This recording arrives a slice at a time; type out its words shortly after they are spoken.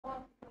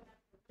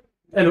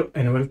Hello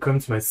and welcome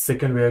to my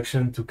second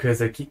reaction to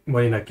Kazaki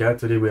Morinaka.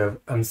 Today we have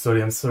I'm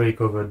Sorry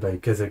covered by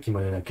Kazaki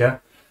Morinaka.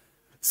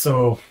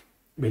 So,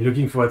 been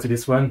looking forward to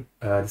this one.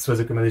 This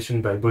was a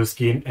recommendation by both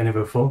Game and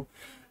Everfall.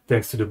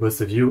 Thanks to the both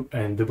of you.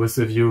 And the both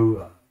of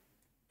you,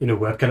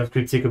 were kind of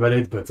cryptic about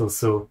it, but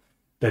also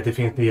that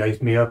definitely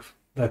hyped me up.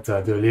 That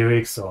the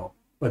lyrics or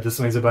what the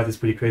song is about is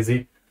pretty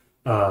crazy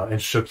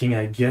and shocking,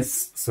 I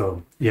guess.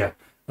 So, yeah,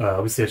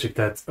 obviously I checked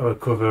that. I'll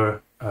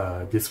cover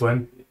this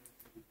one.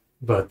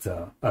 But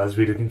I was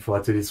really looking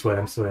forward to this one.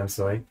 I'm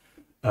sorry.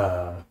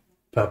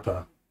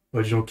 Papa,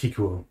 original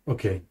Kiku.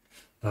 Okay.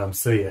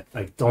 So yeah,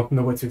 I don't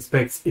know what to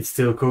expect. It's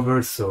still a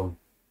cover, so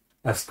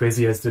as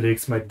crazy as the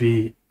lyrics might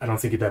be, I don't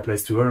think it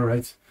applies to her,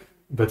 right?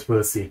 But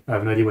we'll see. I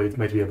have no idea what it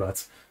might be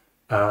about.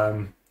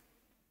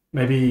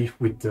 Maybe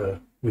with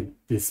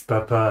this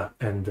Papa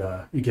and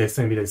you guys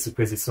telling me that it's a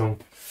crazy song,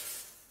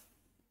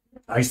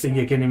 I think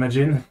I can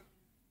imagine.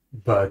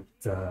 But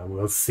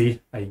we'll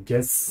see, I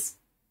guess.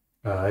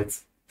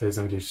 There's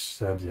English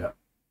subs, yeah.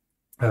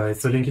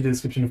 It's a link in the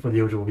description for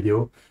the original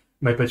video,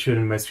 my Patreon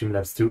and my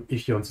Streamlabs too,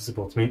 if you want to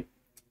support me.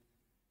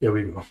 Here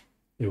we go.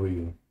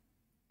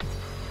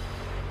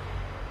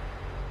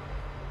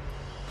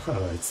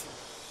 Alright.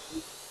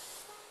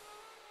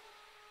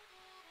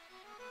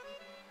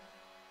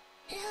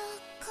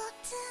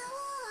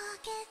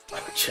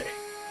 Okay.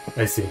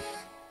 I see.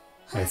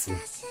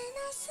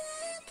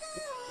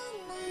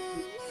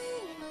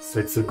 So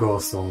it's a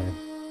girl song, man.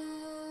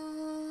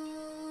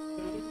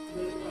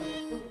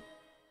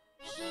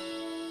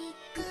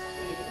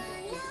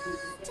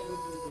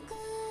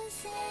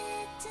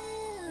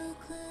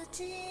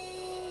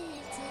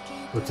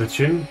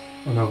 Auto-tune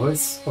on her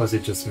voice, or is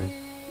it just me?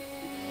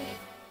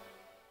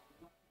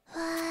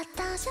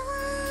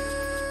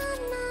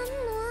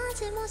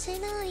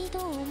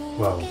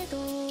 Wow,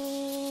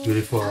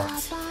 beautiful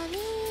art.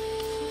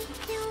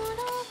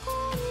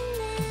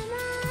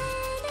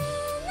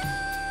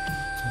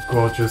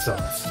 Gorgeous art.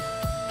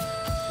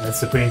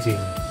 That's a painting.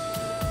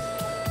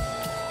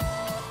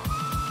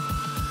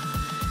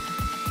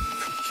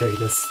 Okay,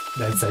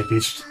 that's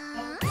high-pitched.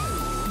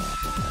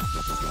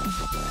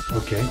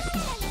 Okay.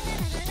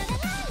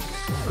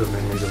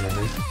 Gomen.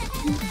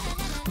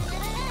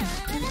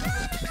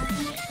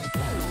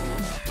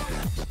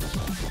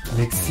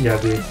 Mix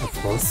Yabe, of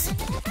course.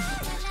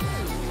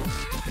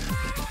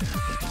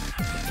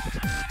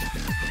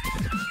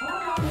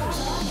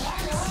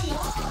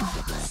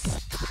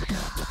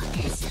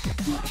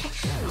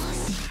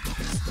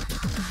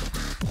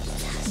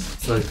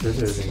 Sorry if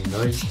there's any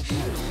noise.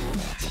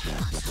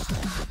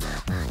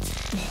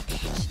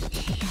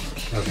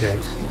 Okay.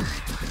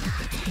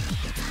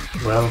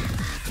 Well,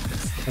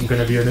 I'm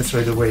gonna be honest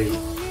right away.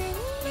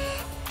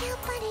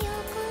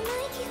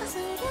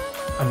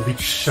 I'm a bit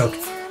shocked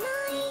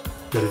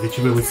that a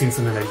VTuber would sing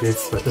something like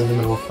this, but as a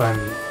normal fan,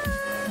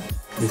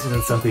 this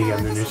isn't something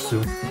I'm used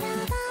to.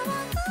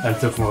 I'll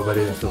talk more about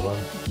it after a while.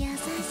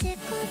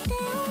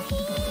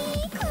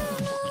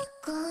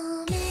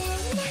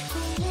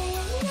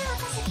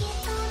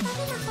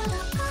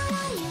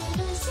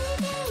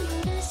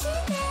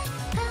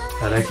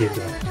 I like it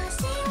though.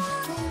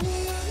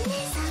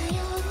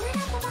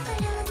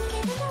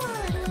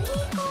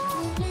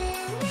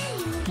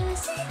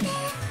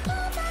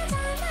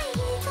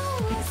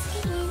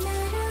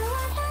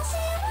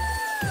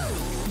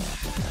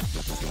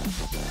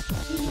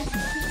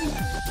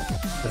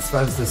 As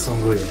far as the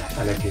song goes,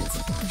 I like it.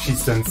 She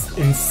sounds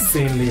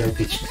insanely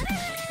high-pitched.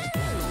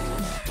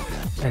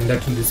 And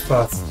like in this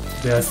part,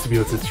 there has to be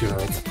auto-tune,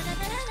 right?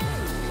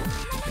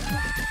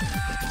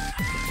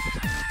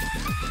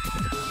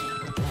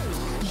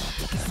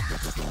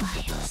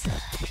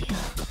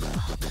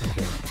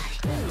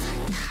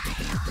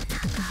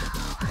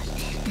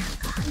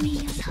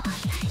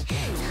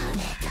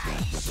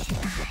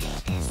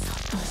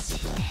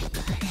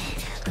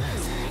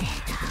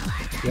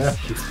 Yeah,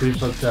 it's pretty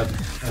fucked up.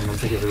 I don't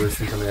think I've ever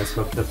seen something as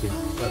fucked up in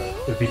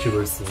the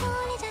VTuber scene.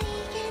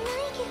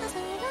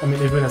 I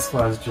mean, even as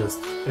far as just,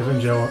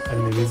 even general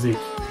anime music,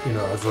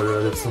 I've heard a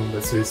lot of songs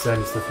about suicide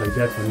and stuff like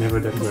that, but never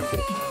that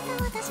graphic.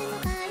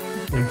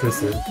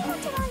 Impressive.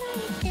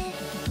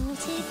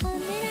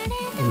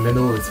 In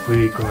metal, it's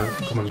pretty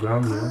common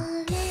ground,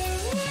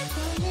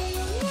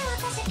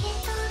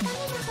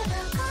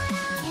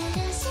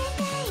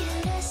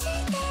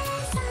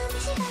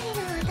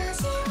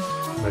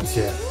 But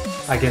yeah,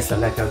 I guess I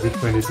like how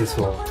different this is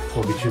for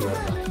VTuber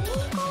now.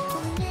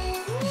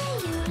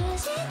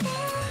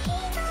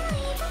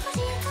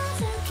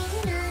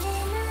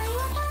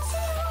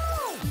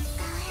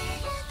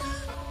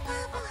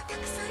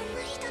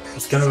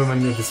 It's kind of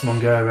reminds me of this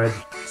manga I read,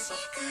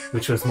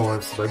 which was more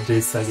about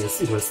this. I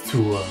guess it was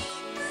two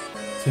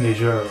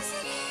teenagers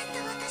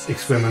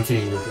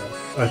experimenting with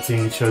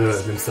hurting each other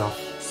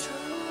themselves.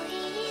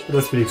 It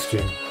was pretty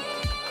extreme.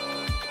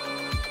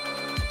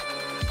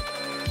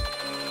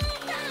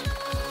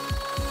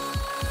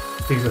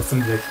 I think it was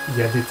something like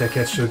Yadeta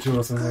Shoujo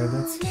or something like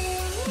that.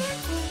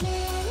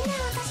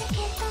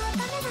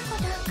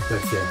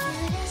 But yeah,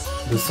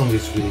 the song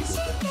is really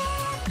good.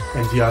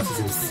 and the art is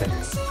insane.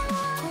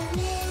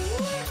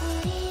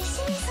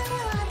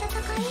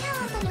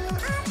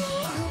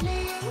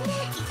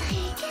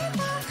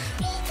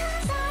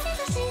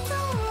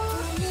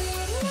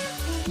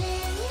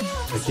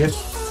 I guess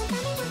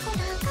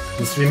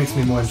this really makes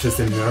me more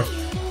interested in her,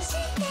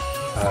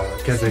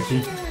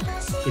 Kazaki.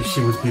 If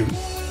she would be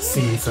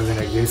singing something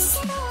like this,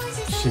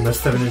 she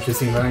must have an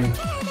interesting mind,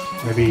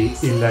 maybe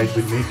in line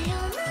with me.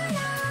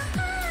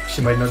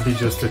 She might not be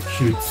just a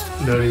cute,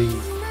 lolly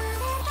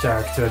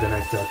character than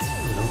I thought,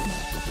 you know?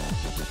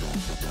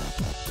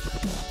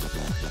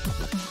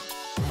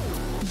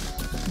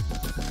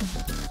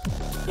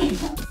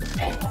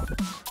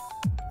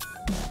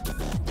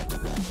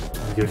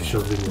 The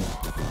official video.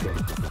 Okay.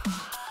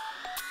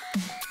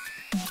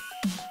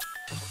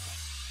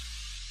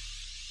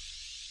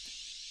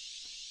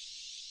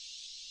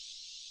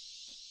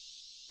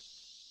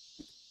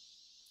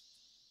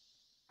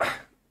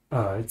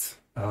 Alright.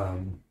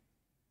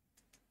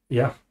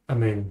 Yeah, I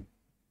mean,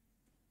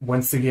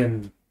 once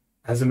again,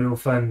 as a metal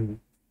fan,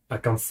 I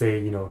can't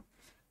say, you know,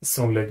 a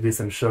song like this,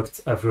 I'm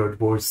shocked. I've heard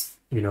worse,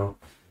 you know,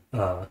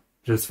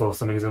 just for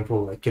some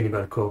example, like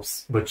Cannibal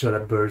Corpse, Butcher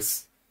at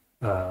Birth,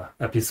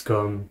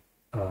 Apiscom,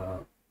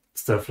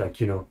 stuff like,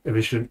 you know,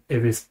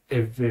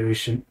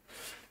 Evisceration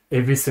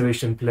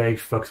Plague,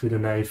 Fox with a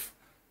Knife,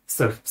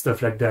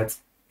 stuff like that.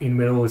 In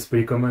metal is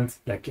pretty common,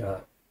 like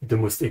the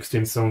most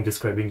extreme song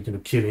describing, you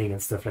know, killing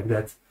and stuff like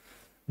that.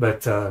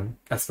 But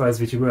as far as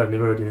VTuber, I've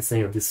never heard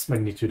anything of this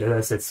magnitude. As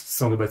I said,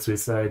 song about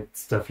suicide,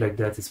 stuff like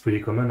that is pretty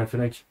common, I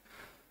feel like.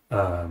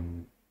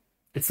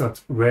 It's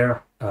not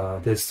rare.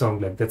 There's a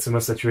song like That's a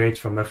Most Saturate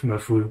from Mafu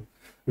Mafu,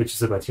 which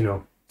is about, you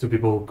know, two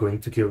people going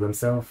to kill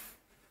themselves.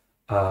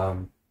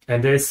 And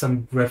there is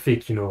some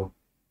graphic, you know,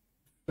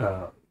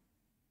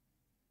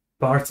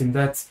 part in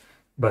that,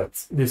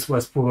 but this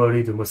was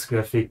probably the most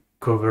graphic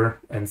cover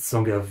and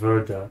song I've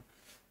heard.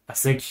 I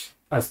think,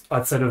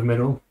 outside of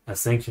metal, I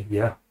think,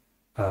 yeah.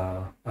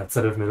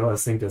 Outside of metal, I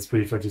think that's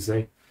pretty fair to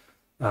say.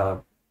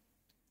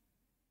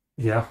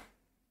 Yeah,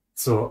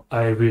 so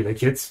I really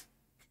like it.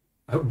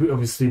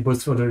 Obviously,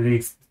 both for the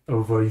lyrics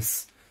or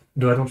voice,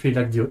 though I don't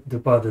really like the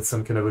part that's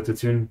some kind of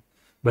autotune,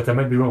 but I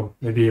might be wrong.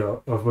 Maybe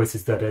our voice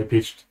is that high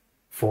pitched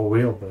for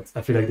real, but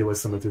I feel like there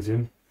was some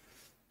autotune.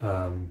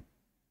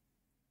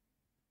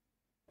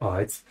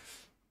 Alright,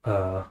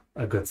 I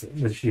got a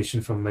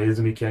notification from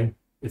nijisanji.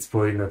 It's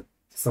probably not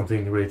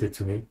something related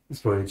to me.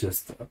 It's probably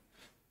just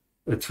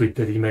a tweet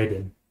that he made,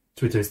 and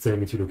Twitter is telling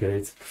me to look at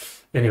it.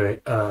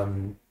 Anyway,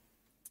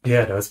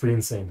 yeah, that was pretty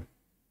insane.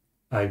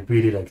 I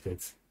really liked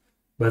it.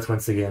 But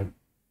once again,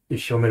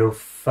 if you're a metal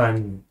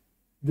fan,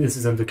 this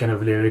isn't the kind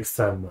of lyrics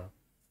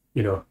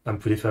you know, I'm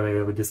pretty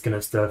familiar with this kind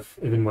of stuff,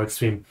 even more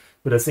extreme.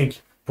 But I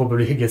think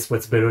probably, I guess,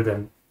 what's better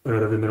than a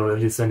lot of the metal I've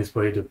listened is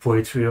probably the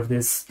poetry of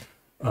this.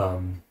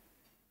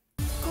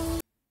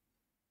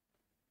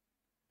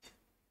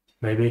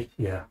 Maybe,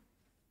 yeah.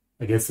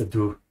 I guess I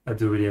do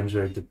really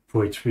enjoy the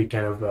poetry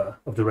kind of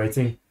the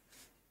writing.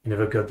 I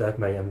never got that.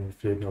 I'm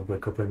feeling no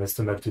break open my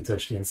stomach to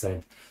touch the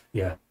inside.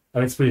 Yeah, I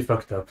mean, it's pretty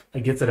fucked up. I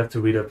guess I'd have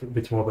to read up a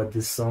bit more about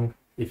this song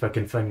if I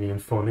can find the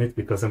info on it,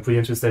 because I'm pretty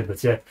interested.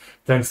 But yeah,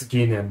 thanks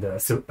again, and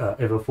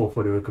Ever4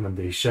 for the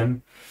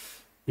recommendation.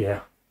 Yeah,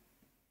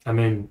 I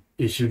mean,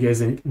 if you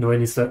guys know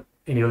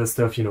any other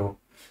stuff, you know,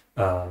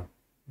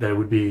 that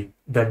would be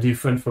that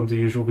different from the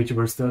usual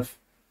VTuber stuff,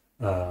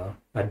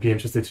 I'd be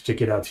interested to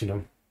check it out, you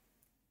know.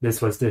 This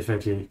was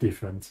definitely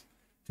different,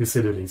 to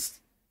say the least.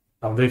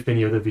 There have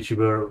many other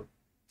VTuber,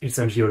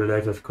 ExoticBankai or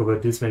Live have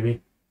covered this,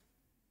 maybe.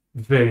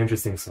 Very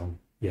interesting song,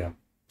 yeah.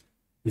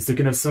 It's the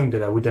kind of song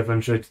that I would have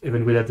enjoyed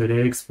even without the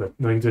lyrics, but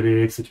knowing the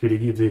lyrics, it really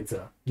gives it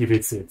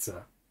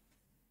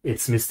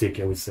its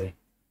mystic, I would say.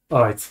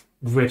 Alright,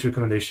 great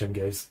recommendation,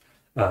 guys.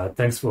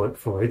 Thanks for it.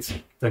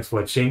 Thanks for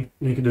watching.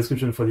 Link in the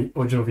description for the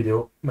original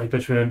video, my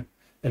Patreon,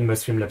 and my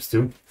Streamlabs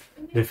too.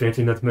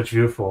 Definitely not much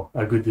view for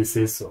how good this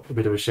is, so a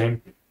bit of a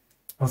shame.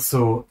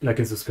 Also, like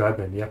and subscribe,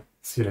 and yeah,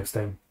 see you next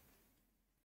time.